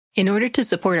In order to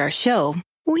support our show,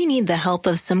 we need the help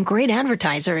of some great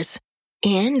advertisers.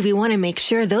 And we want to make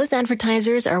sure those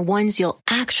advertisers are ones you'll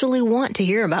actually want to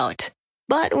hear about.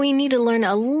 But we need to learn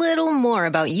a little more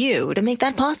about you to make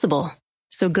that possible.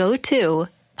 So go to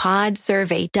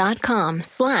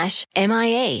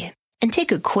podsurvey.com/MIA and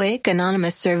take a quick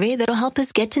anonymous survey that'll help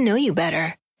us get to know you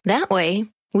better. That way,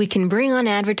 we can bring on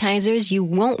advertisers you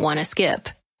won't want to skip.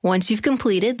 Once you've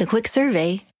completed the quick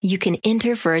survey, you can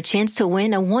enter for a chance to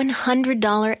win a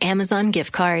 $100 Amazon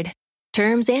gift card.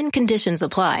 Terms and conditions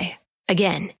apply.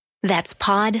 Again, that's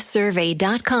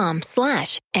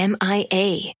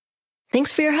podsurvey.com/MIA.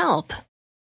 Thanks for your help.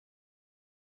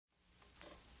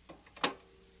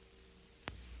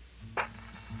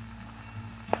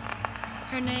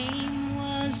 Her name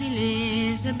was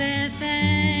Elizabeth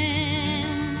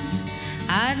Ann.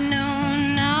 I've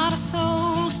known not a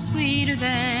soul sweeter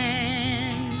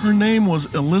than. Her name was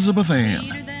Elizabeth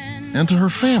Ann, and to her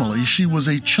family, she was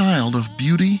a child of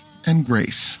beauty and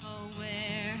grace. Oh,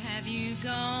 where have you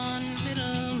gone,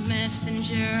 little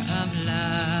messenger of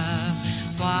love?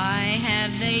 Why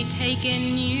have they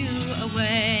taken you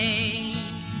away?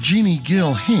 Jeannie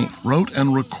Gill Hink wrote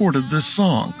and recorded this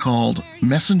song called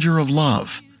Messenger of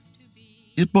Love.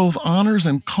 It both honors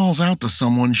and calls out to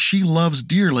someone she loves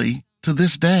dearly to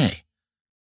this day,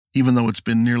 even though it's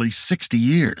been nearly 60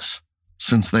 years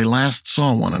since they last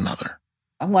saw one another.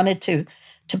 I wanted to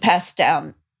pass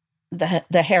down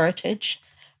the heritage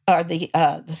or the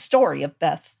story of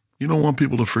Beth. You don't want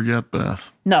people to forget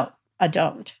Beth. No, I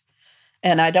don't.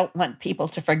 And I don't want people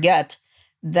to forget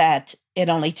that it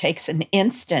only takes an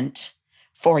instant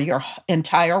for your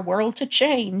entire world to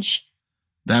change.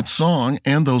 That song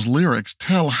and those lyrics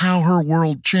tell how her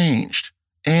world changed,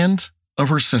 and of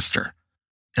her sister,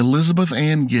 Elizabeth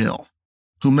Ann Gill,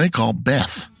 whom they call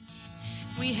Beth.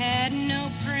 We had no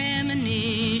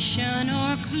premonition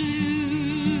or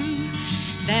clue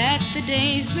that the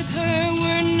days with her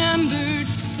were numbered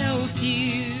so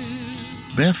few.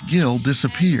 Beth Gill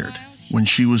disappeared when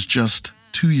she was just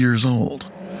 2 years old.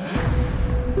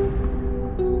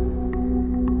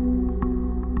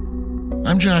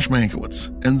 I'm Josh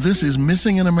Mankiewicz, and this is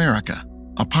Missing in America,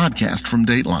 a podcast from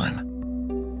Dateline.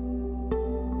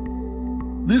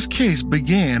 This case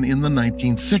began in the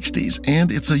 1960s,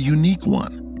 and it's a unique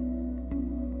one.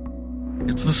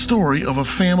 It's the story of a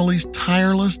family's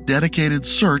tireless, dedicated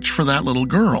search for that little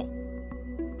girl,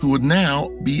 who would now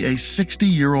be a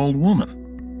 60-year-old woman.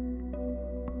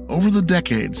 Over the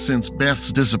decades since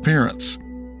Beth's disappearance,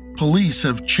 police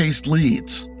have chased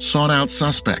leads, sought out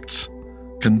suspects,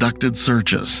 conducted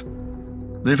searches.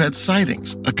 They've had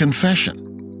sightings, a confession,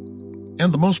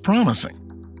 and the most promising,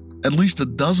 at least a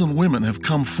dozen women have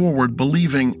come forward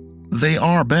believing they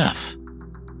are Beth.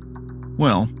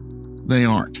 Well, they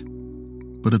aren't.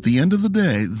 But at the end of the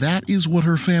day, that is what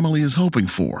her family is hoping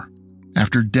for,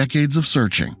 after decades of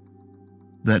searching,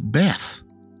 that Beth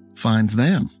finds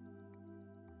them.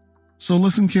 So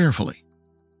listen carefully.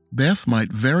 Beth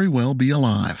might very well be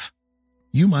alive.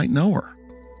 You might know her.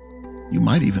 You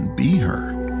might even be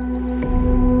her.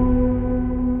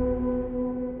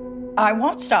 I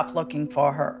won't stop looking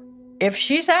for her. If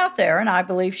she's out there, and I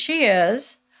believe she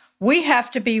is, we have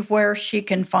to be where she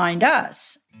can find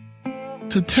us.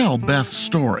 To tell Beth's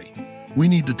story, we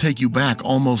need to take you back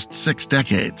almost 6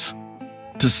 decades,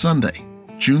 to Sunday,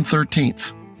 June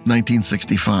 13th,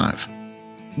 1965.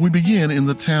 We begin in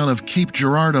the town of Cape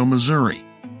Girardeau, Missouri,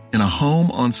 in a home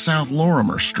on South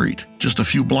Lorimer Street, just a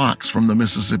few blocks from the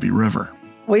Mississippi River.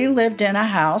 We lived in a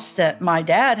house that my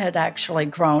dad had actually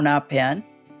grown up in.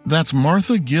 That's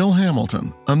Martha Gill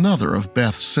Hamilton, another of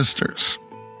Beth's sisters.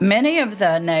 Many of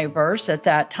the neighbors at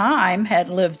that time had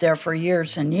lived there for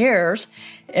years and years.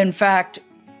 In fact,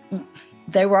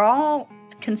 they were all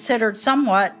considered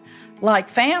somewhat like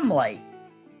family.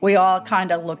 We all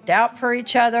kind of looked out for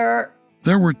each other.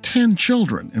 There were 10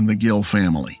 children in the Gill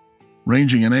family,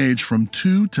 ranging in age from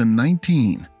 2 to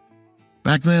 19.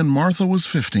 Back then, Martha was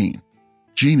 15.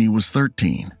 Jeannie was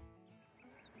 13.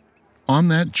 On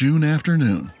that June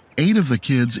afternoon, 8 of the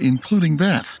kids, including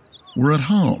Beth, were at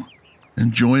home,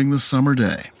 enjoying the summer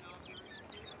day.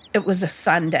 It was a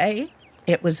Sunday.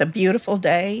 It was a beautiful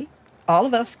day. All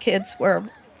of us kids were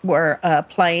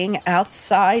playing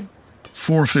outside.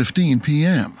 4:15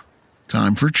 p.m.,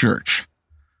 time for church.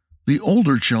 The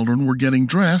older children were getting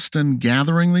dressed and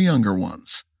gathering the younger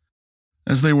ones.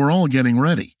 As they were all getting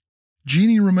ready,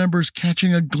 Jeannie remembers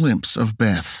catching a glimpse of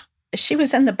Beth. She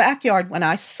was in the backyard when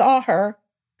I saw her.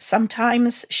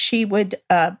 Sometimes she would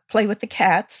play with the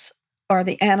cats or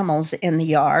the animals in the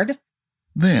yard.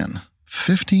 Then,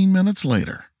 15 minutes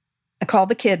later, I called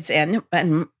the kids in,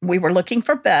 and we were looking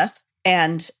for Beth.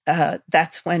 And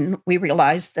that's when we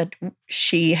realized that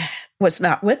she was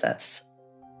not with us.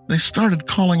 They started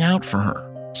calling out for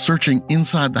her, searching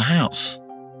inside the house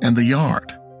and the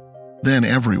yard, then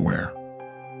everywhere.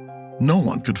 No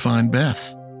one could find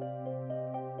Beth.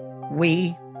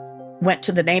 We went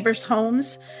to the neighbors'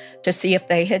 homes to see if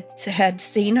they had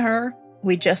seen her.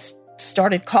 We just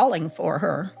started calling for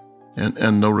her.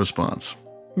 And no response.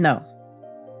 No.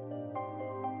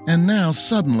 And now,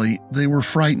 suddenly, they were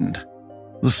frightened.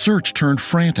 The search turned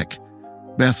frantic.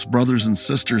 Beth's brothers and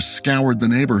sisters scoured the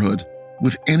neighborhood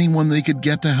with anyone they could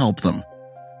get to help them,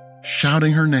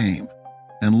 shouting her name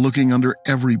and looking under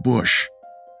every bush,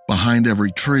 behind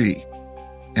every tree,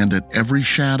 and at every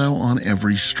shadow on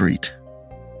every street.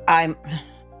 I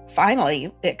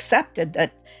finally accepted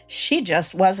that she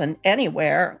just wasn't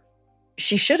anywhere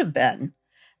she should have been.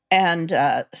 And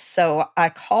so I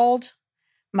called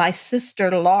my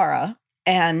sister Laura,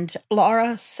 and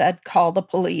Laura said, call the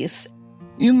police.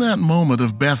 In that moment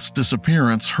of Beth's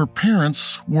disappearance, her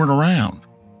parents weren't around.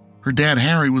 Her dad,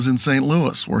 Harry, was in St.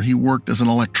 Louis, where he worked as an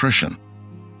electrician.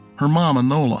 Her mom,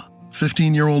 Enola,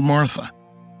 15-year-old Martha,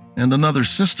 and another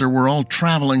sister were all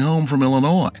traveling home from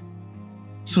Illinois.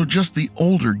 So just the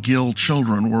older Gill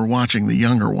children were watching the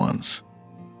younger ones.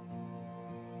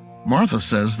 Martha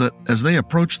says that as they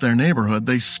approached their neighborhood,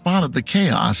 they spotted the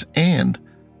chaos and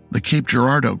the Cape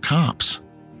Girardeau cops.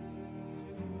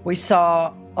 We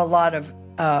saw a lot of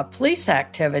police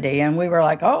activity, and we were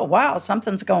like, oh, wow,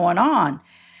 something's going on.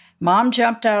 Mom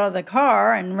jumped out of the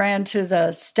car and ran to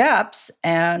the steps,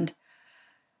 and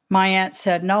my aunt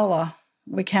said, Nola,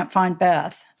 we can't find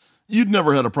Beth. You'd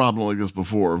never had a problem like this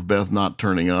before, of Beth not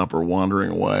turning up or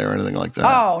wandering away or anything like that?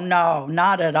 Oh, no,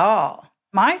 not at all.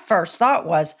 My first thought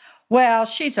was, well,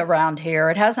 she's around here.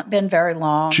 It hasn't been very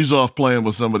long. She's off playing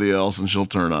with somebody else and she'll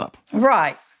turn up.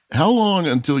 Right. How long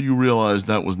until you realized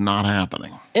that was not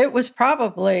happening? It was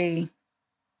probably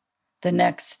the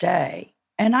next day.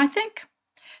 And I think,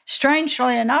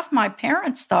 strangely enough, my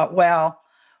parents thought, well,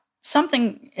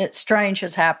 something strange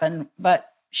has happened, but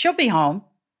she'll be home.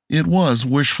 It was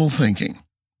wishful thinking.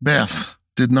 Beth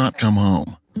did not come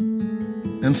home.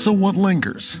 And so what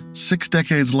lingers, 6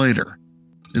 decades later,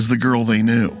 is the girl they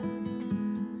knew.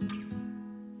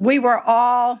 We were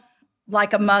all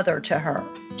like a mother to her.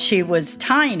 She was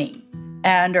tiny,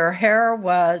 and her hair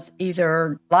was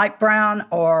either light brown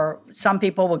or some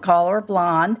people would call her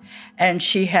blonde, and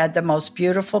she had the most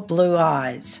beautiful blue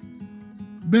eyes.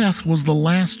 Beth was the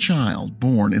last child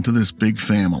born into this big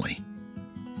family.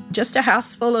 Just a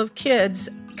house full of kids,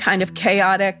 kind of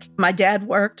chaotic. My dad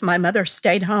worked, my mother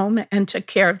stayed home and took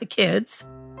care of the kids.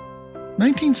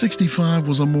 1965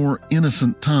 was a more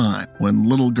innocent time when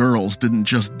little girls didn't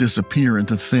just disappear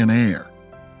into thin air.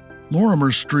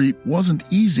 Lorimer Street wasn't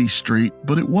Easy Street,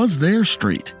 but it was their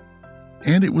street.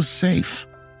 And it was safe.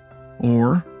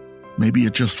 Or maybe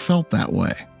it just felt that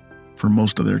way for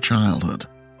most of their childhood.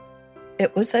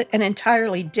 It was an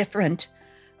entirely different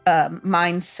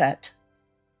mindset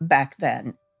back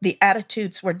then. The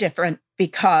attitudes were different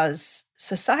because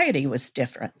society was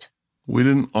different. We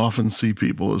didn't often see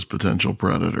people as potential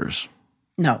predators.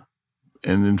 No.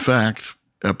 And in fact,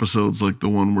 episodes like the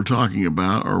one we're talking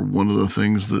about are one of the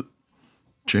things that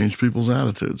change people's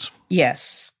attitudes.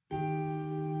 Yes.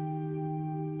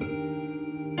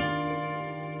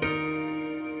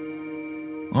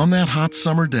 On that hot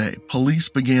summer day, police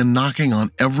began knocking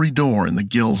on every door in the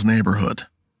Gills neighborhood.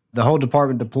 The whole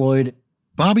department deployed.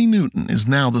 Bobby Newton is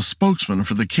now the spokesman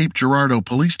for the Cape Girardeau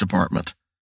Police Department.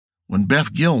 When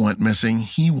Beth Gill went missing,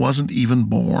 he wasn't even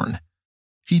born.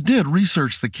 He did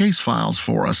research the case files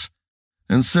for us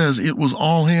and says it was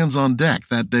all hands on deck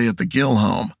that day at the Gill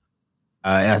home.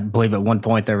 I believe at one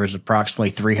point there was approximately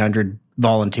 300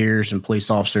 volunteers and police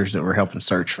officers that were helping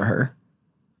search for her.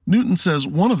 Newton says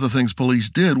one of the things police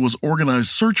did was organize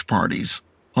search parties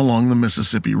along the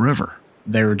Mississippi River.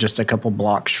 They were just a couple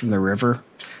blocks from the river,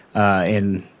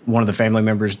 and one of the family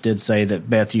members did say that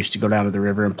Beth used to go down to the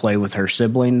river and play with her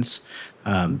siblings,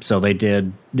 so they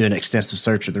did do an extensive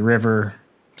search of the river.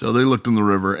 So they looked in the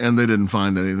river, and they didn't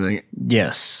find anything.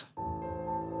 Yes.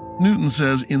 Newton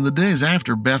says in the days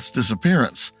after Beth's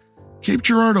disappearance, Cape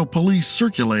Girardeau police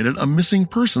circulated a missing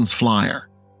persons flyer.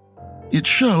 It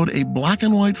showed a black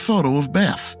and white photo of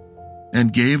Beth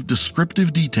and gave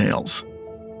descriptive details.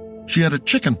 She had a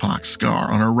chickenpox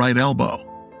scar on her right elbow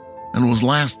and was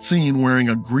last seen wearing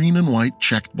a green and white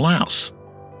checked blouse.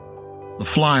 The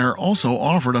flyer also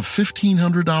offered a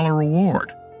 $1,500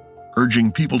 reward,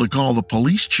 urging people to call the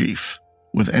police chief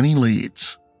with any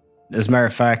leads. As a matter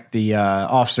of fact, the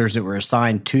officers that were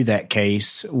assigned to that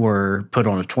case were put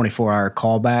on a 24-hour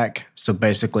callback. So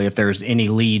basically, if there was any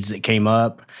leads that came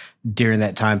up during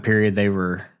that time period, they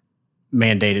were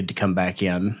mandated to come back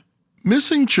in.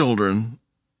 Missing children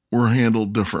were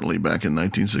handled differently back in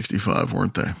 1965,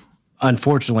 weren't they?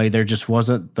 Unfortunately, there just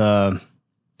wasn't the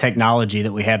technology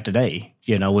that we have today.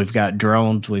 You know, we've got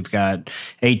drones, we've got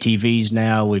ATVs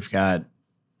now, we've got,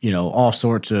 all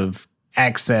sorts of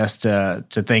access to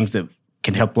things that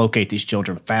can help locate these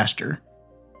children faster.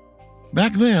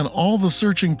 Back then, all the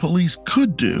searching police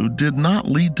could do did not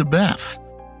lead to Beth.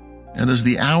 And as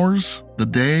the hours, the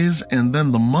days, and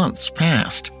then the months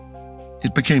passed,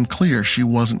 it became clear she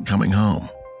wasn't coming home.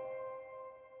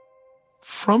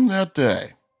 From that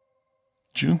day,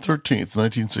 June 13th,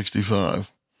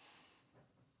 1965,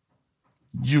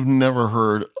 you've never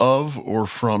heard of or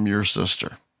from your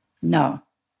sister? No,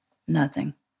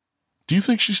 nothing. Do you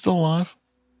think she's still alive?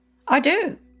 I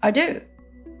do.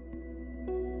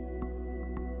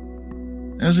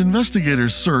 As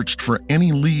investigators searched for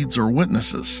any leads or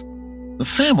witnesses, the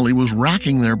family was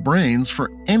racking their brains for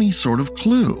any sort of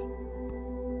clue.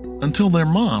 Until their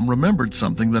mom remembered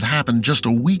something that happened just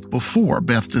a week before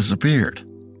Beth disappeared.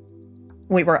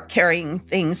 We were carrying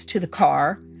things to the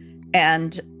car,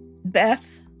 and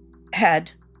Beth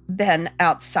had been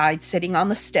outside sitting on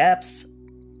the steps.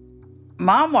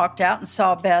 Mom walked out and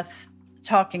saw Beth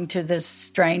talking to this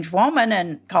strange woman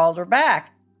and called her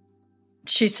back.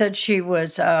 She said she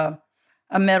was a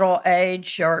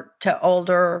middle-aged or to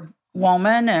older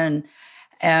woman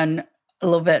and a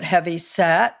little bit heavy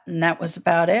set, and that was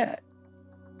about it.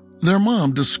 Their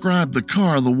mom described the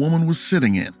car the woman was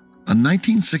sitting in, a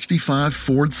 1965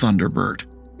 Ford Thunderbird.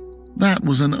 That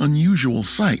was an unusual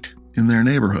sight in their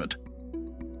neighborhood.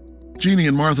 Jeannie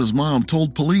and Martha's mom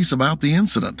told police about the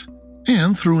incident,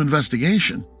 and through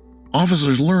investigation,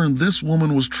 officers learned this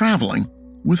woman was traveling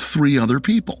with 3 other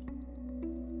people,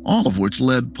 all of which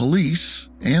led police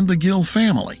and the Gill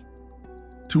family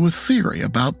to a theory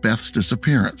about Beth's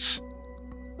disappearance.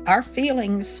 Our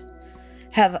feelings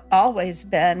have always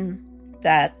been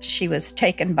that she was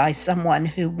taken by someone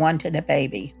who wanted a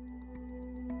baby.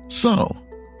 So,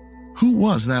 who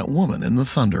was that woman in the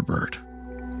Thunderbird?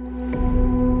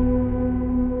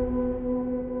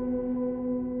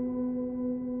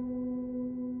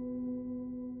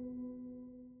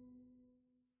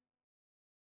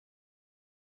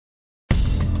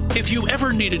 If you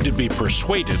ever needed to be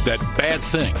persuaded that bad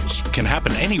things can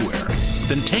happen anywhere,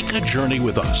 then take a journey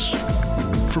with us.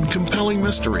 From compelling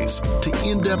mysteries to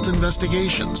in-depth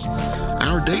investigations,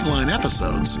 our Dateline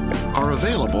episodes are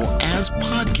available as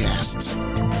podcasts.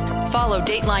 Follow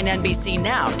Dateline NBC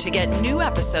now to get new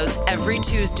episodes every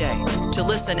Tuesday. To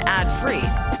listen ad-free,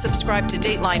 subscribe to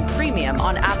Dateline Premium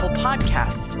on Apple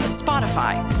Podcasts,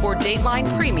 Spotify, or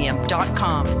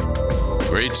DatelinePremium.com.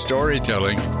 Great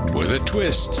storytelling with a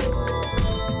twist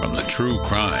from the True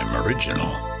Crime Original.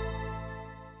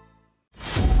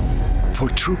 For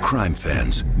true crime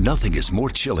fans, nothing is more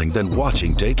chilling than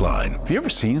watching Dateline. Have you ever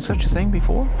seen such a thing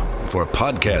before? For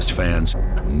podcast fans,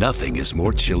 nothing is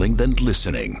more chilling than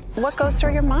listening. What goes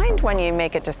through your mind when you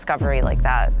make a discovery like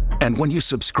that? And when you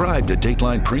subscribe to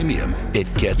Dateline Premium,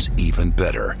 it gets even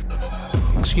better.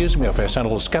 Excuse me if I sound a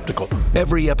little skeptical.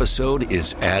 Every episode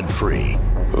is ad-free.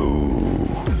 Ooh,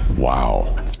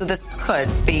 wow. So this could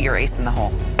be your ace in the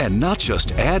hole. And not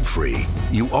just ad-free,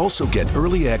 you also get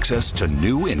early access to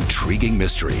new intriguing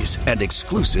mysteries and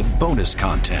exclusive bonus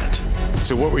content.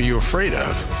 So what were you afraid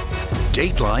of?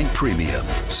 Dateline Premium.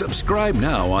 Subscribe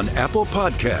now on Apple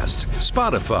Podcasts,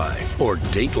 Spotify, or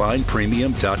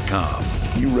DatelinePremium.com.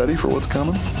 You ready for what's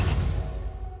coming?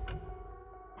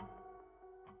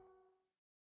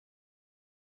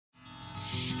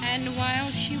 And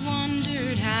while she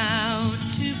wondered how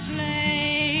to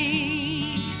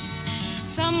play,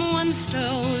 someone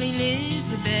stole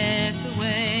Elizabeth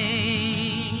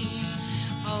away.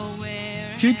 Oh,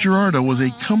 where Cape Girardeau was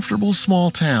a comfortable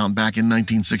small town back in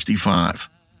 1965,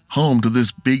 home to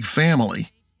this big family,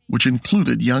 which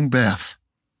included young Beth.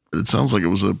 It sounds like it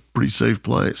was a pretty safe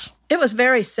place. It was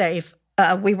very safe.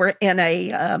 We were in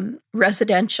a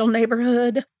residential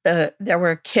neighborhood. There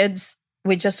were kids.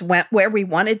 We just went where we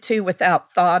wanted to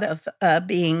without thought of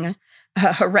being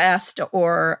harassed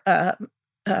or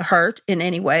hurt in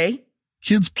any way.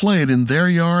 Kids played in their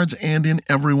yards and in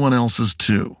everyone else's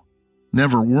too,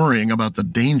 never worrying about the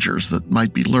dangers that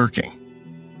might be lurking.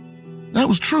 That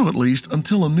was true at least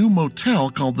until a new motel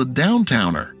called the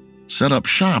Downtowner set up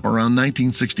shop around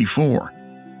 1964.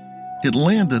 It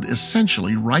landed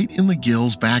essentially right in the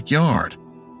Gills' backyard.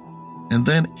 And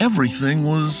then everything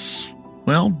was,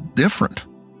 well, different.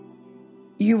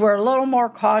 You were a little more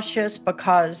cautious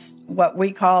because what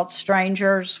we called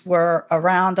strangers were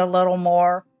around a little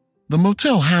more. The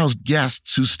motel housed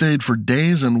guests who stayed for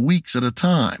days and weeks at a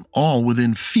time, all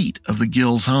within feet of the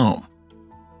Gills' home.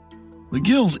 The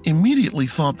Gills immediately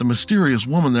thought the mysterious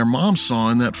woman their mom saw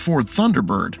in that Ford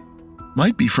Thunderbird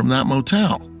might be from that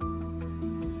motel.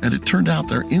 And it turned out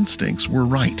their instincts were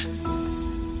right.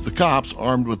 The cops,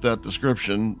 armed with that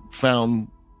description, found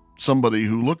somebody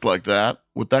who looked like that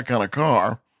with that kind of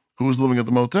car who was living at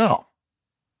the motel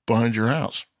behind your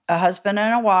house. A husband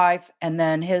and a wife, and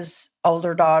then his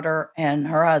older daughter and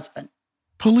her husband.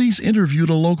 Police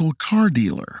interviewed a local car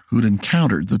dealer who'd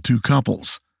encountered the two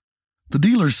couples. The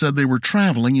dealer said they were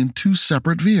traveling in two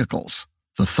separate vehicles,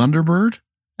 the Thunderbird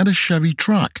and a Chevy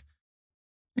truck.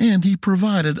 And he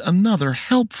provided another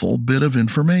helpful bit of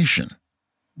information.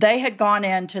 They had gone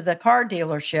into the car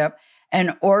dealership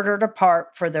and ordered a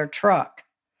part for their truck.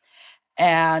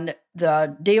 And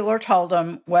the dealer told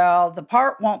them, well, the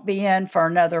part won't be in for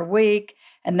another week.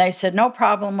 And they said, no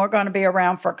problem, we're going to be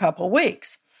around for a couple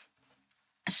weeks.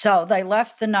 So they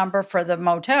left the number for the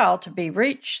motel to be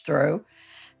reached through.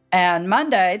 And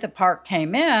Monday, the part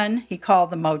came in, he called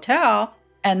the motel,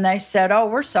 and they said, oh,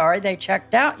 we're sorry, they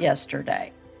checked out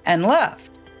yesterday and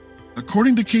left.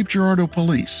 According to Cape Girardeau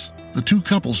police, the two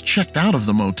couples checked out of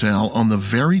the motel on the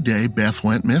very day Beth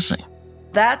went missing.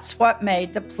 That's what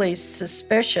made the police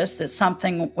suspicious that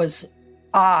something was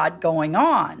odd going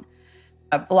on.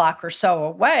 A block or so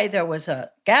away, there was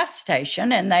a gas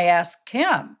station, and they asked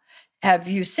him, have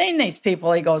you seen these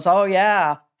people? He goes, oh,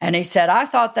 yeah. And he said, I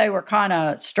thought they were kind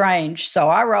of strange, so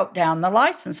I wrote down the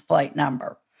license plate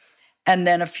number. And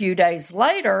then a few days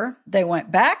later, they went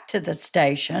back to the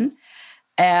station,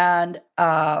 and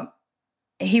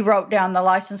he wrote down the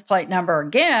license plate number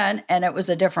again, and it was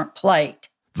a different plate.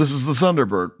 This is the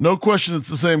Thunderbird. No question it's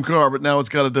the same car, but now it's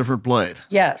got a different plate.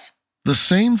 Yes. The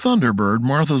same Thunderbird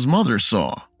Martha's mother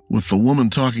saw, with the woman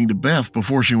talking to Beth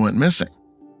before she went missing.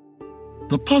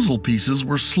 The puzzle pieces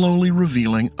were slowly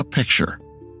revealing a picture.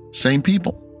 Same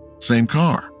people, same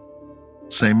car,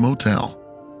 same motel.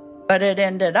 But it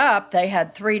ended up they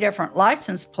had 3 different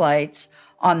license plates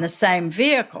on the same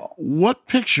vehicle. What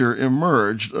picture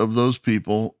emerged of those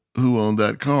people who owned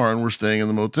that car and were staying in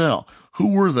the motel?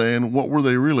 Who were they and what were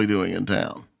they really doing in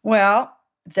town? Well,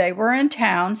 they were in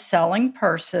town selling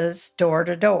purses door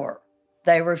to door.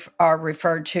 They are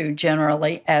referred to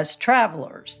generally as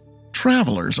travelers.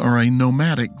 Travelers are a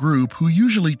nomadic group who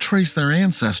usually trace their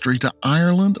ancestry to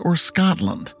Ireland or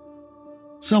Scotland.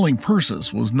 Selling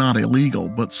purses was not illegal,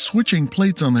 but switching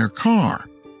plates on their car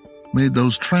made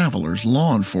those travelers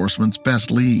law enforcement's best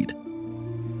lead.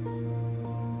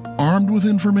 Armed with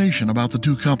information about the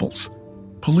two couples,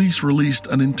 police released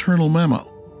an internal memo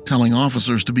telling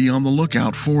officers to be on the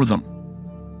lookout for them.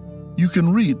 You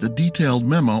can read the detailed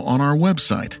memo on our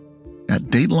website at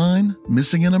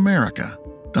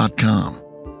DatelineMissingInAmerica.com.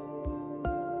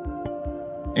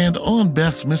 And on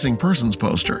Beth's missing persons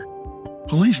poster,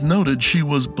 police noted she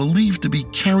was believed to be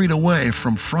carried away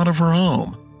from front of her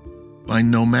home by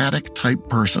nomadic-type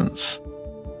persons.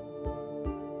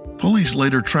 Police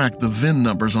later tracked the VIN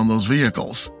numbers on those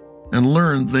vehicles and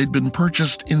learned they'd been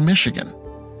purchased in Michigan.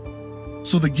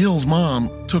 So the Gills' mom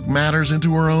took matters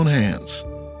into her own hands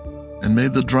and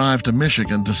made the drive to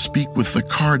Michigan to speak with the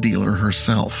car dealer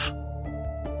herself.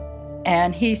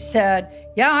 And he said,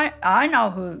 yeah, I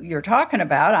know who you're talking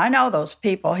about. I know those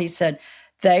people. He said,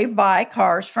 they buy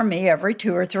cars from me every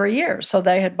 2 or 3 years. So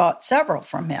they had bought several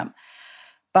from him.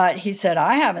 But he said,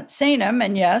 I haven't seen him.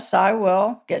 And yes, I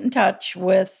will get in touch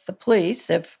with the police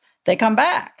if they come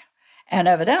back. And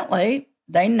evidently,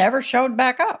 they never showed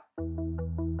back up.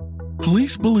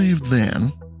 Police believed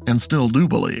then, and still do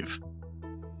believe,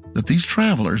 that these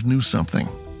travelers knew something.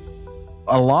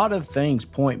 A lot of things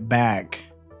point back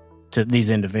to these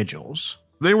individuals.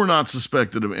 They were not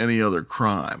suspected of any other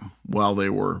crime while they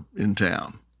were in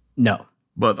town. No.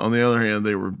 But on the other hand,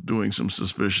 they were doing some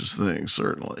suspicious things,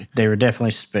 certainly. They were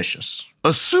definitely suspicious.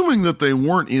 Assuming that they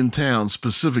weren't in town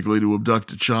specifically to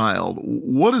abduct a child,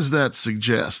 what does that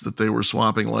suggest, that they were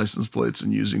swapping license plates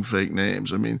and using fake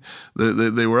names? I mean,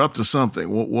 they were up to something.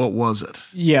 What was it?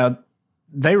 Yeah,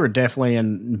 they were definitely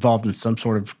involved in some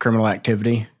sort of criminal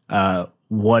activity.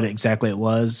 What exactly it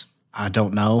was, I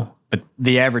don't know. But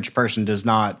the average person does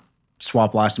not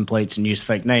swap license plates and use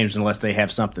fake names unless they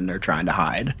have something they're trying to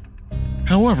hide.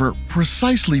 However,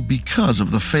 precisely because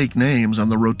of the fake names and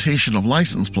the rotation of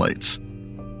license plates,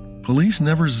 police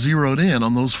never zeroed in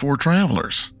on those 4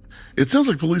 travelers. It sounds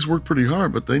like police worked pretty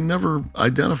hard, but they never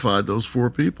identified those 4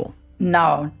 people.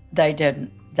 No, they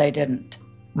didn't. They didn't.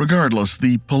 Regardless,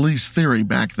 the police theory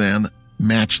back then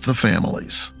matched the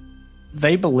families.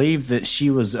 They believed that she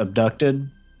was abducted.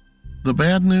 The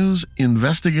bad news,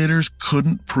 investigators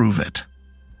couldn't prove it.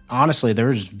 Honestly, there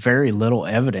was very little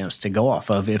evidence to go off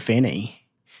of, if any.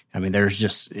 I mean, there's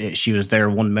just, she was there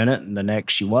 1 minute and the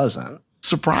next she wasn't.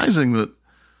 Surprising that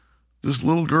this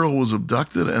little girl was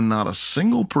abducted and not a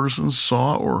single person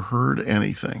saw or heard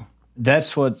anything.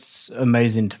 That's what's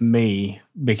amazing to me,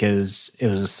 because it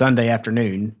was a Sunday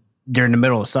afternoon during the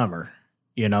middle of summer,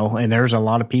 and there's a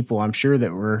lot of people, I'm sure,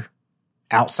 that were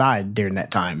outside during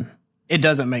that time. It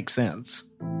doesn't make sense.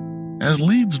 As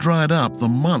leads dried up, the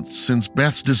months since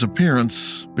Beth's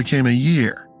disappearance became a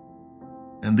year,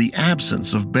 and the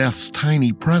absence of Beth's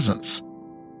tiny presence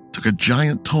took a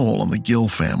giant toll on the Gill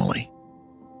family.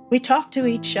 We talked to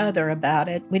each other about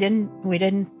it. We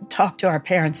didn't talk to our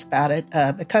parents about it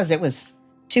because it was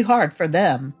too hard for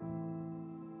them.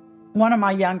 One of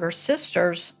my younger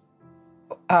sisters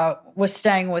was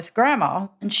staying with Grandma,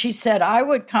 and she said I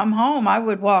would come home, I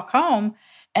would walk home,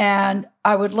 and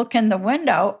I would look in the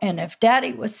window, and if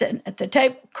Daddy was sitting at the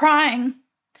table crying,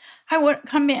 I wouldn't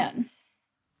come in.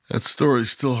 That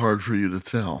story's still hard for you to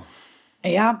tell.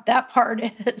 Yeah, that part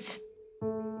is.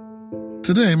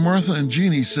 Today, Martha and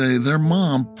Jeannie say their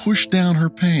mom pushed down her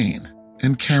pain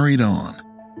and carried on.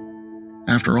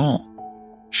 After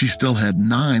all, she still had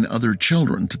 9 other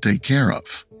children to take care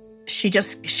of. She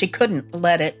couldn't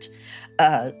let it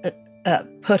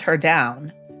put her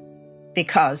down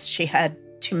because she had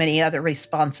too many other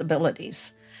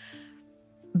responsibilities.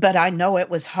 But I know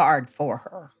it was hard for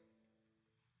her.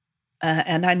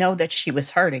 And I know that she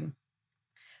was hurting.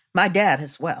 My dad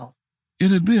as well. It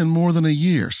had been more than a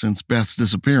year since Beth's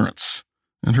disappearance,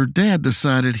 and her dad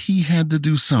decided he had to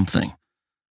do something.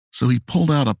 So he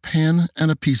pulled out a pen and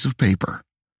a piece of paper.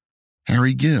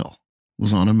 Harry Gill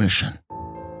was on a mission.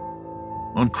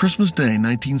 On Christmas Day,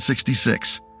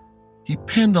 1966, he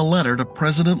penned a letter to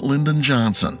President Lyndon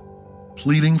Johnson,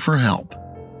 pleading for help.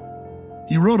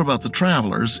 He wrote about the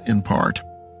travelers, in part,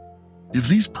 "If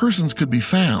these persons could be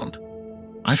found,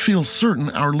 I feel certain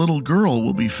our little girl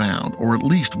will be found, or at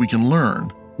least we can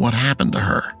learn what happened to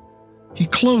her." He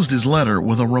closed his letter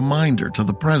with a reminder to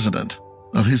the president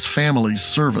of his family's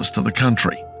service to the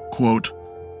country. Quote,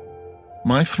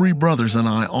 "My 3 brothers and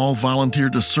I all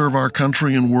volunteered to serve our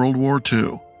country in World War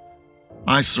II.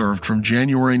 I served from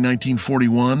January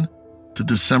 1941 to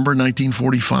December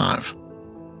 1945.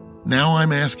 Now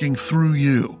I'm asking through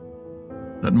you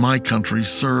that my country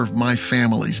serve my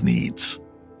family's needs."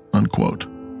 Unquote.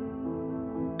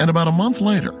 And about a month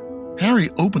later, Harry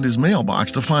opened his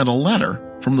mailbox to find a letter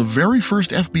from the very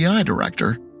first FBI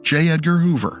director, J. Edgar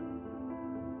Hoover.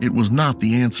 It was not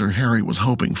the answer Harry was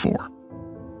hoping for.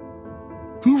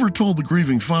 Hoover told the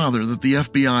grieving father that the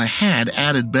FBI had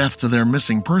added Beth to their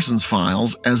missing persons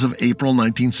files as of April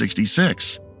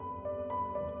 1966,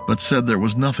 but said there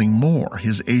was nothing more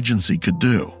his agency could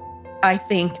do. I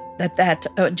think that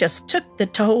just took the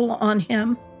toll on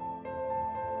him.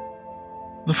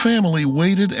 The family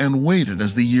waited and waited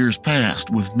as the years passed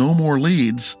with no more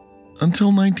leads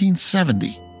until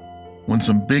 1970, when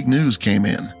some big news came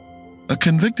in. A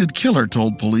convicted killer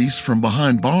told police from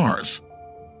behind bars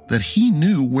that he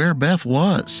knew where Beth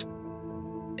was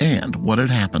and what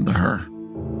had happened to her.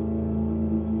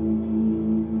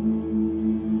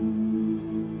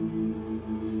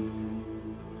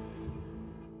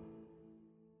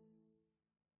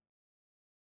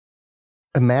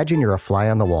 Imagine you're a fly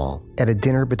on the wall at a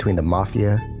dinner between the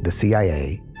Mafia, the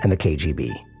CIA, and the KGB.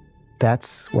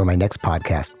 That's where my next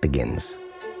podcast begins.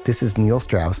 This is Neil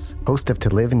Strauss, host of To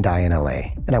Live and Die in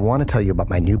LA, and I want to tell you about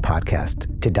my new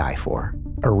podcast, To Die For,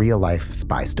 a real-life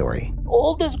spy story.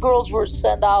 All these girls were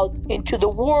sent out into the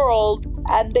world,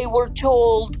 and they were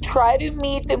told, try to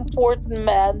meet important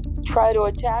men, try to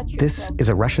attach yourself. This is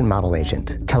a Russian model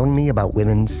agent telling me about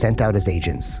women sent out as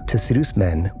agents to seduce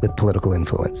men with political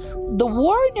influence. The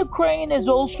war in Ukraine is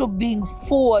also being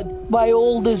fought by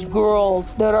all these girls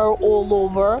that are all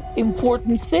over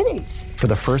important cities. For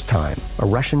the first time, a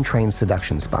Russian-trained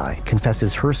seduction spy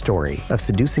confesses her story of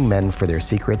seducing men for their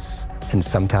secrets and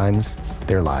sometimes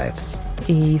their lives.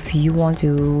 If you want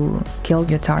to kill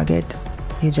your target,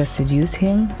 you just seduce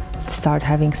him, start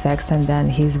having sex, and then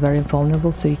he's very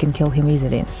vulnerable, so you can kill him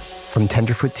easily. From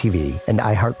Tenderfoot TV and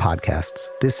iHeart Podcasts,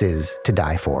 this is To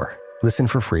Die For. Listen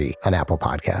for free on Apple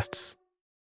Podcasts.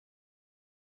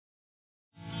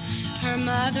 Her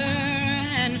mother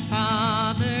and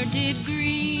father did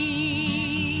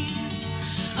grieve,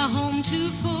 a home too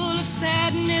full of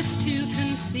sadness to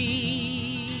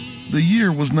conceive. The year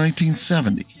was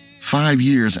 1970, 5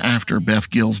 years after Beth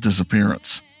Gill's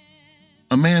disappearance.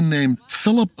 A man named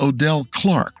Philip Odell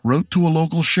Clark wrote to a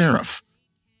local sheriff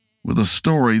with a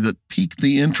story that piqued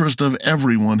the interest of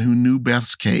everyone who knew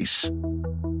Beth's case.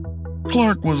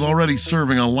 Clark was already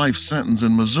serving a life sentence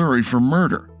in Missouri for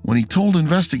murder when he told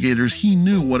investigators he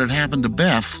knew what had happened to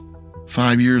Beth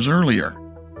 5 years earlier,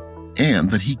 and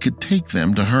that he could take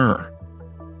them to her.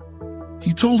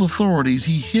 He told authorities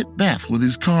he hit Beth with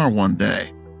his car one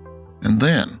day, and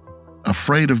then,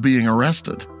 afraid of being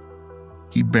arrested,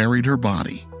 he buried her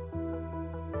body.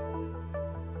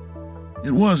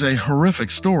 It was a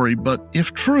horrific story, but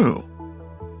if true,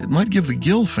 it might give the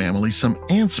Gill family some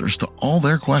answers to all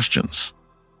their questions.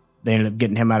 They ended up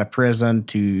getting him out of prison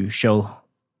to show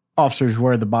officers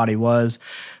where the body was,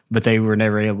 but they were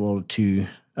never able to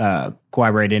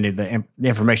corroborate any of the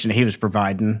information that he was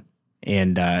providing,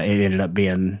 and it ended up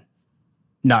being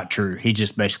not true. He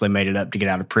just basically made it up to get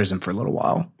out of prison for a little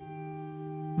while.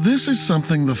 This is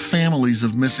something the families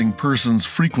of missing persons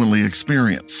frequently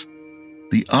experience.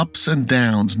 The ups and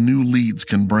downs new leads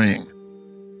can bring.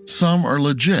 Some are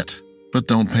legit, but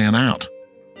don't pan out.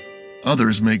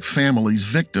 Others make families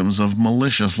victims of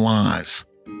malicious lies.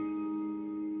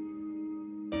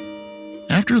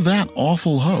 After that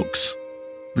awful hoax,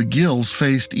 the Gills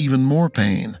faced even more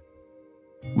pain.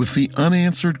 With the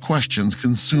unanswered questions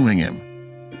consuming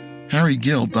him, Harry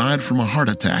Gill died from a heart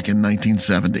attack in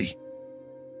 1970.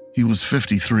 He was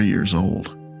 53 years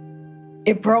old.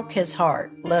 It broke his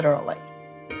heart, literally.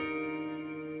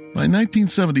 By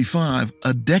 1975,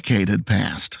 a decade had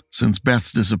passed since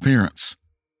Beth's disappearance.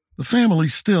 The family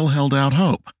still held out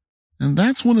hope, and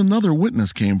that's when another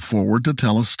witness came forward to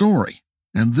tell a story.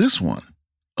 And this one,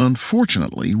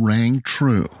 unfortunately, rang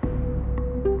true.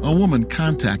 A woman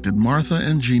contacted Martha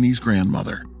and Jeannie's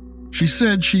grandmother. She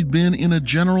said she'd been in a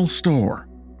general store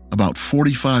about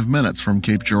 45 minutes from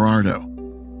Cape Girardeau,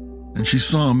 and she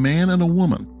saw a man and a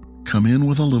woman come in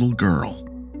with a little girl.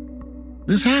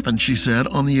 This happened, she said,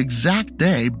 on the exact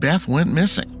day Beth went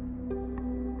missing.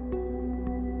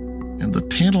 And the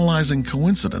tantalizing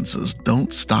coincidences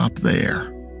don't stop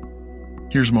there.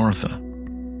 Here's Martha.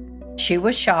 She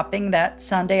was shopping that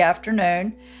Sunday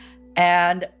afternoon,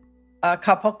 and a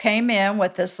couple came in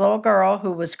with this little girl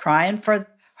who was crying for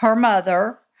her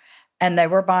mother, and they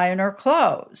were buying her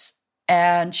clothes.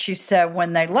 And she said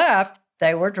when they left,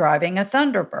 they were driving a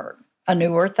Thunderbird, a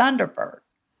newer Thunderbird.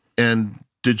 And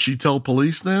did she tell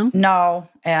police then? No,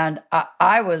 and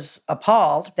I was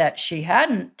appalled that she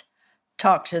hadn't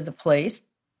talked to the police.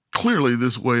 Clearly,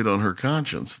 this weighed on her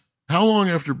conscience. How long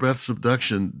after Beth's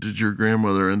abduction did your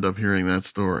grandmother end up hearing that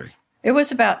story? It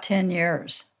was about 10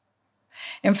 years.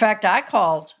 In fact, I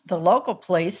called the local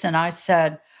police and I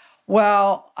said,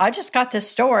 well, I just got this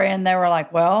story. And they were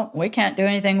like, well, we can't do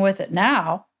anything with it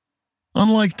now.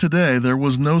 Unlike today, there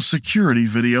was no security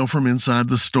video from inside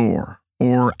the store,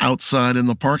 or outside in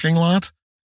the parking lot,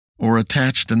 or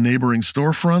attached to neighboring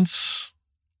storefronts,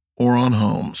 or on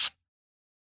homes.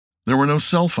 There were no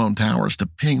cell phone towers to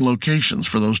ping locations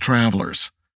for those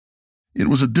travelers. It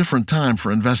was a different time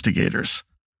for investigators.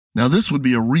 Now, this would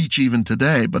be a reach even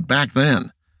today, but back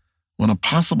then, when a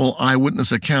possible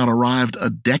eyewitness account arrived a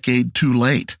decade too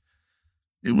late,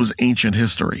 it was ancient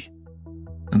history,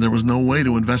 and there was no way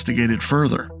to investigate it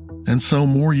further. And so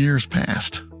more years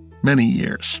passed, many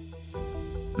years.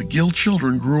 The Gill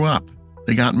children grew up,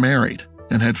 they got married,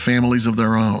 and had families of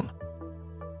their own.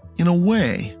 In a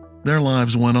way, their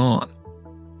lives went on.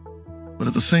 But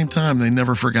at the same time, they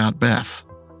never forgot Beth.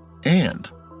 And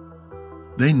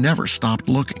they never stopped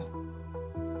looking.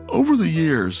 Over the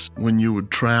years, when you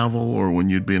would travel or when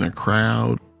you'd be in a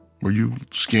crowd, were you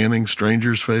scanning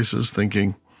strangers' faces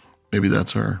thinking, maybe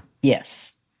that's her?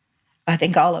 Yes. I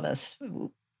think all of us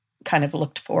kind of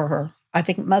looked for her. I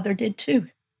think Mother did too.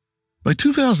 By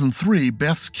 2003,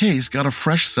 Beth's case got a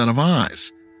fresh set of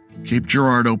eyes. Cape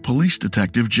Girardeau police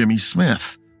detective Jimmy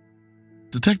Smith.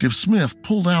 Detective Smith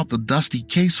pulled out the dusty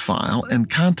case file and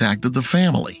contacted the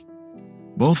family.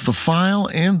 Both the file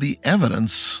and the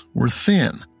evidence were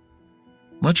thin.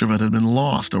 Much of it had been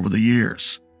lost over the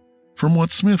years. From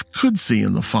what Smith could see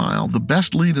in the file, the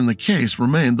best lead in the case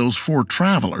remained those 4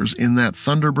 travelers in that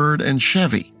Thunderbird and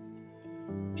Chevy.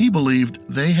 He believed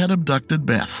they had abducted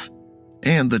Beth,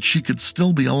 and that she could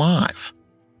still be alive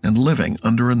and living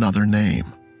under another name.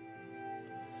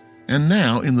 And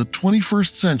now, in the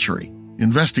 21st century,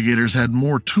 investigators had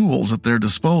more tools at their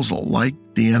disposal, like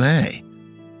DNA.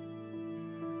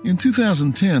 In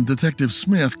 2010, Detective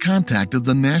Smith contacted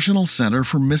the National Center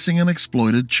for Missing and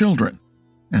Exploited Children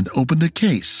and opened a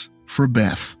case for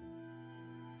Beth.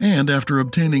 And after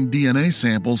obtaining DNA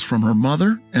samples from her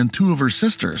mother and 2 of her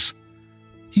sisters,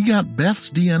 he got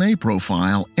Beth's DNA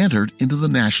profile entered into the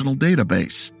national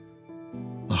database.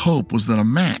 The hope was that a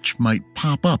match might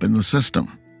pop up in the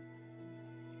system.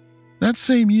 That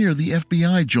same year, the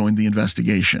FBI joined the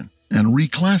investigation and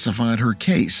reclassified her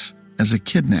case as a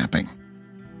kidnapping.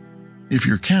 If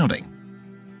you're counting,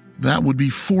 that would be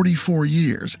 44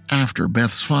 years after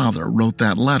Beth's father wrote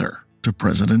that letter to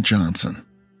President Johnson.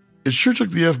 It sure took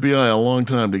the FBI a long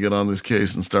time to get on this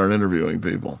case and start interviewing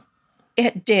people.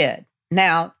 It did.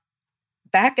 Now,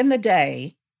 back in the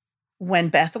day, when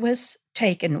Beth was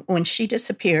taken, when she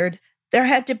disappeared, there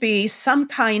had to be some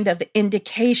kind of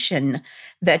indication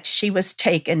that she was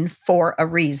taken for a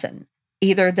reason.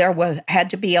 Either had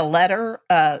to be a letter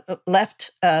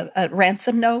left, a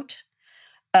ransom note,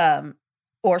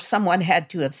 or someone had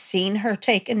to have seen her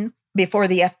taken before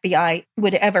the FBI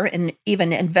would ever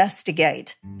even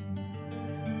investigate.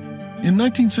 In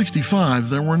 1965,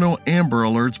 there were no Amber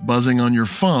Alerts buzzing on your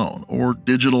phone or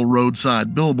digital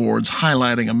roadside billboards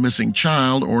highlighting a missing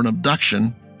child or an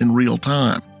abduction in real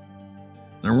time.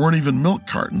 There weren't even milk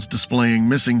cartons displaying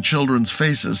missing children's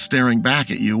faces staring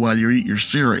back at you while you eat your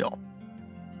cereal.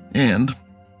 And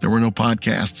there were no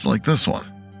podcasts like this one.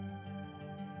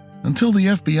 Until the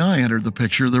FBI entered the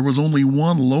picture, there was only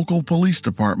one local police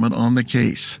department on the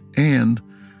case and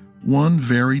one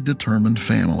very determined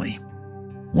family.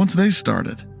 Once they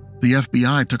started, the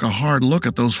FBI took a hard look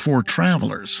at those 4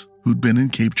 travelers who'd been in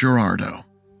Cape Girardeau.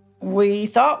 We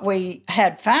thought we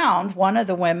had found one of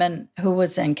the women who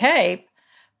was in Cape,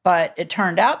 but it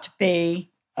turned out to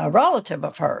be a relative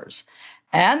of hers.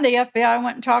 And the FBI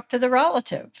went and talked to the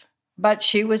relative. But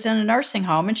she was in a nursing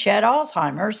home and she had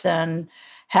Alzheimer's and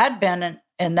had been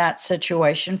in that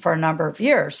situation for a number of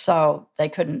years. So they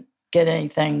couldn't get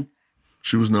anything.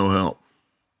 She was no help.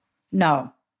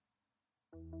 No.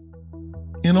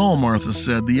 In all, Martha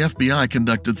said, the FBI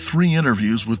conducted 3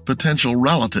 interviews with potential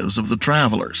relatives of the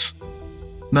travelers.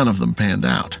 None of them panned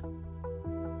out.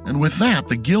 And with that,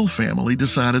 the Gill family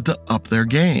decided to up their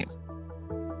game.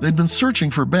 They'd been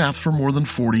searching for Beth for more than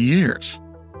 40 years.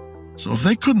 So if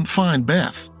they couldn't find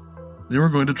Beth, they were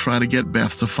going to try to get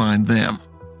Beth to find them.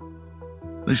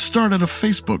 They started a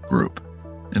Facebook group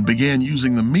and began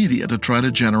using the media to try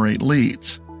to generate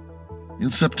leads. In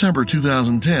September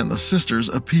 2010, the sisters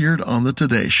appeared on the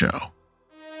Today Show.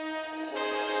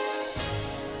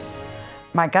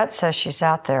 My gut says she's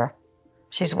out there.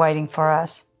 She's waiting for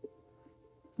us.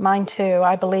 Mine too.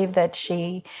 I believe that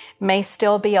she may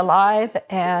still be alive,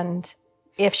 and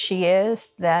if she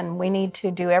is, then we need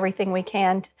to do everything we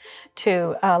can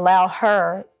to allow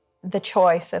her the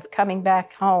choice of coming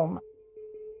back home.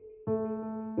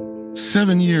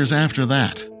 7 years after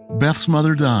that, Beth's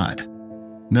mother died,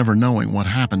 never knowing what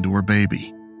happened to her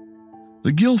baby.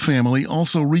 The Gill family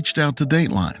also reached out to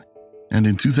Dateline, and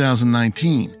in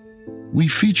 2019, we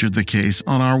featured the case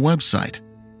on our website.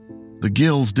 The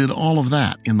Gills did all of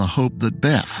that in the hope that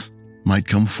Beth might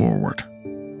come forward.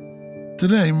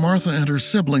 Today, Martha and her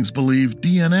siblings believe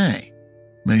DNA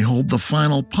may hold the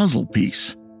final puzzle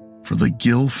piece for the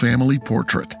Gill family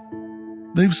portrait.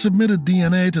 They've submitted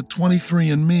DNA to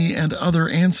 23andMe and other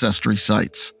ancestry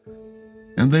sites,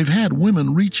 and they've had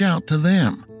women reach out to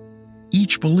them,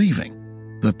 each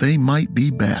believing that they might be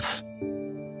Beth.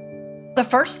 The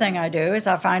first thing I do is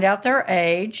I find out their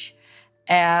age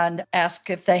and ask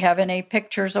if they have any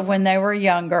pictures of when they were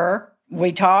younger.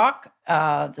 We talk,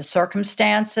 the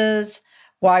circumstances,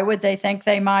 why would they think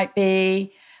they might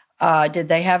be? Did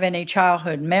they have any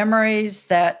childhood memories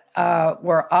that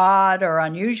were odd or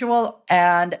unusual?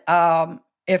 And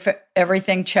if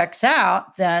everything checks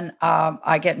out, then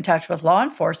I get in touch with law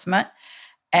enforcement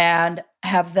and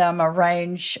have them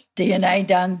arrange DNA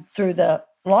done through the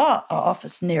law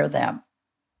office near them.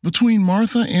 Between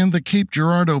Martha and the Cape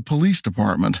Girardeau Police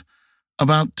Department,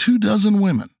 about 24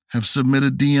 women have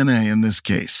submitted DNA in this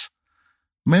case.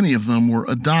 Many of them were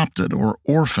adopted or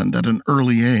orphaned at an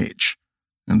early age,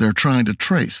 and they're trying to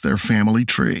trace their family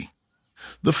tree.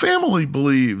 The family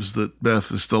believes that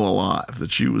Beth is still alive,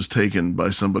 that she was taken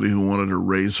by somebody who wanted to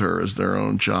raise her as their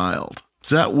own child. Is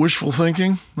that wishful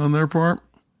thinking on their part?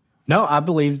 No, I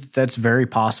believe that's very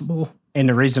possible. And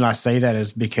the reason I say that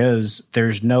is because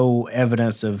there's no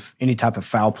evidence of any type of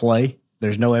foul play.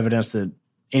 There's no evidence that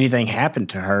anything happened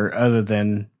to her other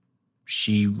than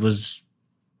she was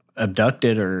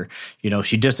abducted or,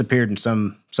 she disappeared in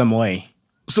some way.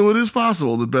 So it is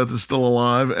possible that Beth is still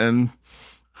alive and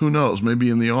who knows, maybe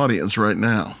in the audience right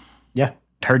now. Yeah,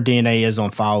 her DNA is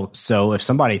on file. So if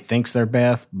somebody thinks they're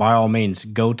Beth, by all means,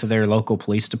 go to their local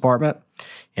police department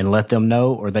and let them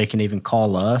know, or they can even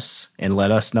call us and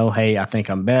let us know, hey, I think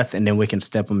I'm Beth, and then we can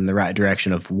step them in the right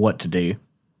direction of what to do.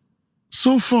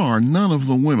 So far, none of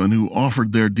the women who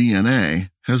offered their DNA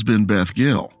has been Beth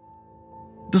Gill.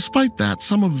 Despite that,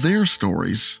 some of their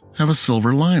stories have a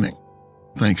silver lining,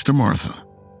 thanks to Martha.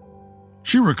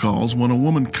 She recalls when a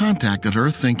woman contacted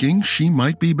her thinking she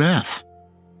might be Beth.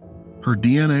 Her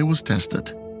DNA was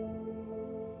tested.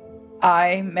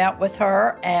 I met with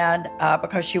her, and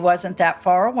because she wasn't that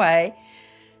far away,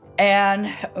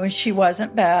 and she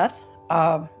wasn't Beth,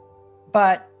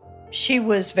 but she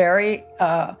was very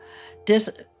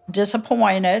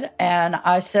disappointed. And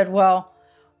I said, well,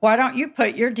 why don't you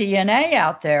put your DNA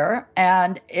out there?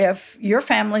 And if your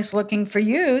family's looking for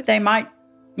you, they might,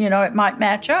 it might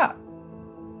match up.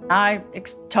 I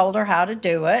told her how to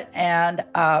do it, and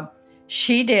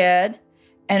she did.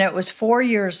 And it was 4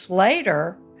 years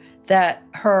later that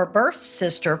her birth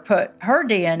sister put her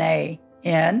DNA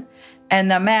in,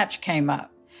 and the match came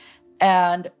up.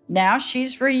 And now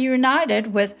she's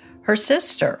reunited with her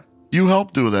sister. You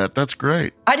helped do that. That's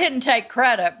great. I didn't take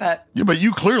credit, but... Yeah, but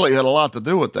you clearly had a lot to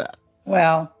do with that.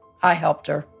 Well, I helped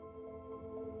her.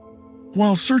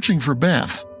 While searching for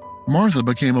Beth, Martha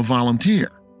became a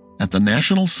volunteer at the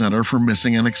National Center for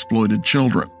Missing and Exploited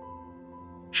Children.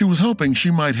 She was hoping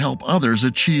she might help others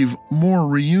achieve more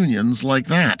reunions like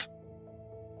that,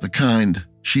 the kind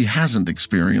she hasn't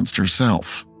experienced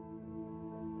herself.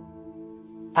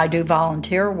 I do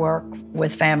volunteer work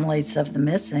with families of the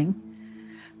missing,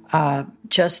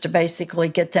 just to basically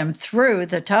get them through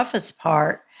the toughest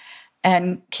part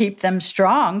and keep them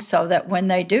strong so that when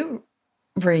they do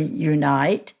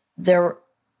reunite, they're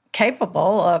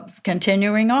capable of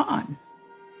continuing on.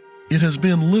 It has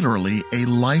been literally a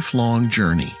lifelong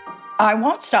journey. I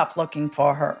won't stop looking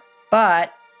for her,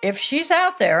 but if she's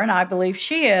out there, and I believe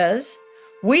she is,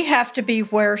 we have to be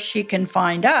where she can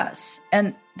find us.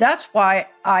 And that's why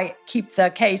I keep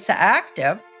the case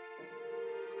active.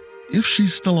 If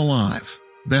she's still alive,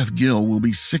 Beth Gill will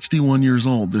be 61 years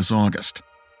old this August.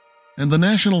 And the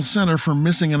National Center for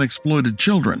Missing and Exploited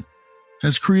Children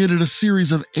has created a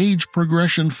series of age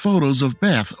progression photos of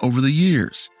Beth over the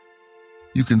years.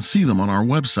 You can see them on our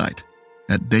website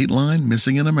at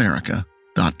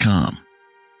DatelineMissingInAmerica.com.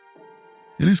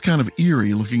 It is kind of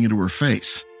eerie looking into her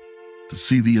face to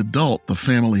see the adult the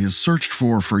family has searched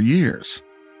for years,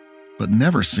 but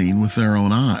never seen with their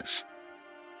own eyes.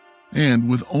 And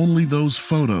with only those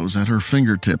photos at her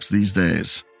fingertips these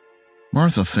days,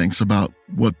 Martha thinks about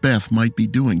what Beth might be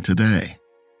doing today.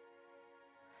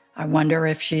 I wonder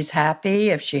if she's happy,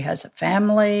 if she has a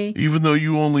family. Even though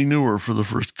you only knew her for the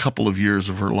first couple of years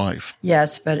of her life.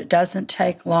 Yes, but it doesn't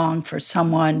take long for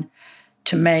someone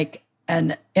to make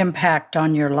an impact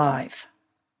on your life.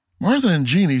 Martha and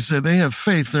Jeannie say they have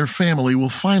faith their family will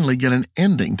finally get an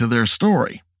ending to their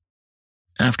story.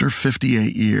 After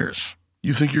 58 years.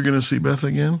 You think you're going to see Beth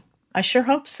again? I sure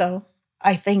hope so.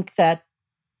 I think that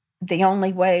the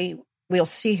only way we'll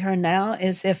see her now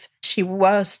is if she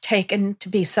was taken to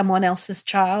be someone else's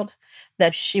child,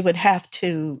 that she would have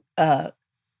to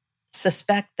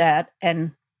suspect that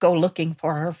and go looking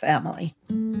for her family.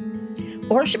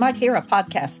 Or she might hear a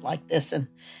podcast like this. And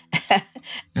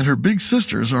her big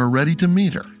sisters are ready to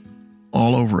meet her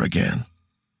all over again.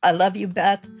 I love you,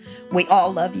 Beth. We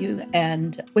all love you,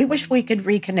 and we wish we could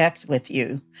reconnect with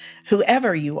you,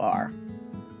 whoever you are.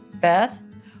 Beth,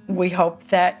 we hope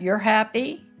that you're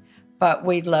happy, but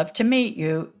we'd love to meet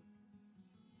you.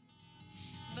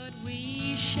 But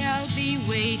we shall be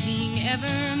waiting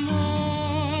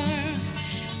evermore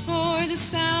for the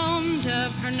sound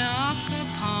of her knock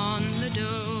upon the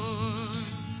door.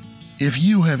 If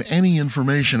you have any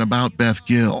information about Beth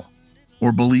Gill,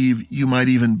 or believe you might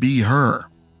even be her,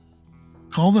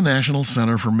 call the National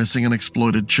Center for Missing and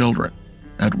Exploited Children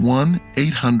at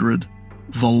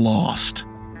 1-800-THE-LOST.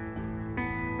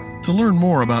 To learn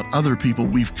more about other people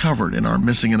we've covered in our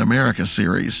Missing in America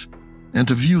series, and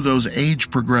to view those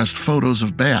age-progressed photos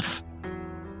of Beth,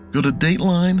 go to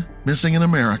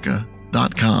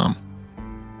DatelineMissingInAmerica.com.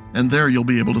 And there you'll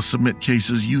be able to submit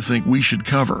cases you think we should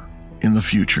cover in the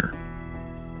future.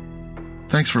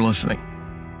 Thanks for listening.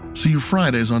 See you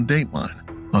Fridays on Dateline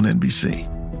on NBC.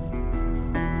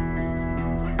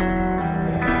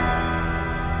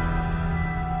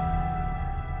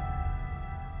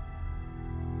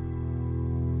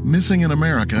 Missing in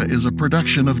America is a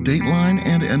production of Dateline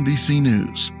and NBC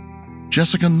News.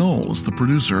 Jessica Knoll is the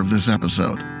producer of this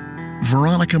episode.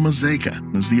 Veronica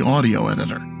Mazeka is the audio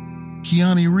editor.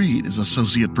 Kiani Reed is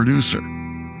associate producer.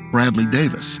 Bradley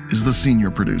Davis is the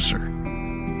senior producer.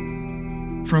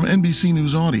 From NBC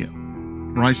News Audio,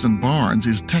 Bryson Barnes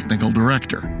is technical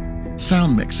director.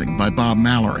 Sound mixing by Bob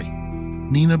Mallory.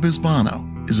 Nina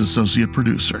Bisbano is associate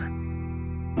producer.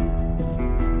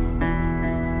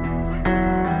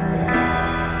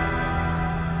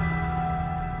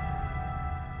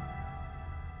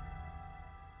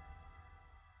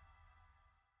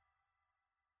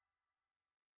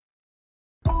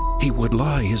 he would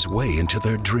lie his way into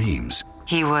their dreams.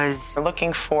 He was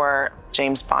looking for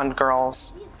James Bond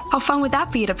girls. How fun would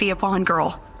that be to be a Bond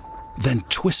girl? Then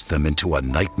twist them into a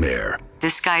nightmare.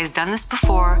 This guy has done this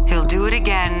before. He'll do it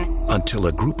again. Until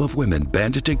a group of women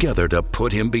banded together to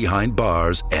put him behind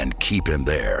bars and keep him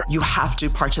there. You have to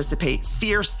participate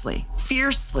fiercely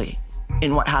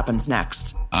in what happens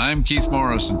next. I'm Keith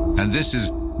Morrison, and this is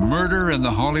Murder in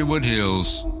the Hollywood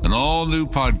Hills, an all-new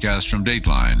podcast from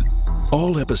Dateline.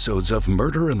 All episodes of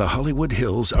Murder in the Hollywood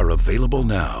Hills are available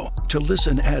now. To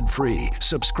listen ad-free,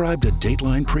 subscribe to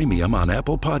Dateline Premium on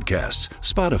Apple Podcasts,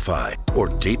 Spotify, or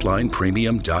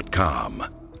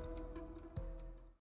DatelinePremium.com.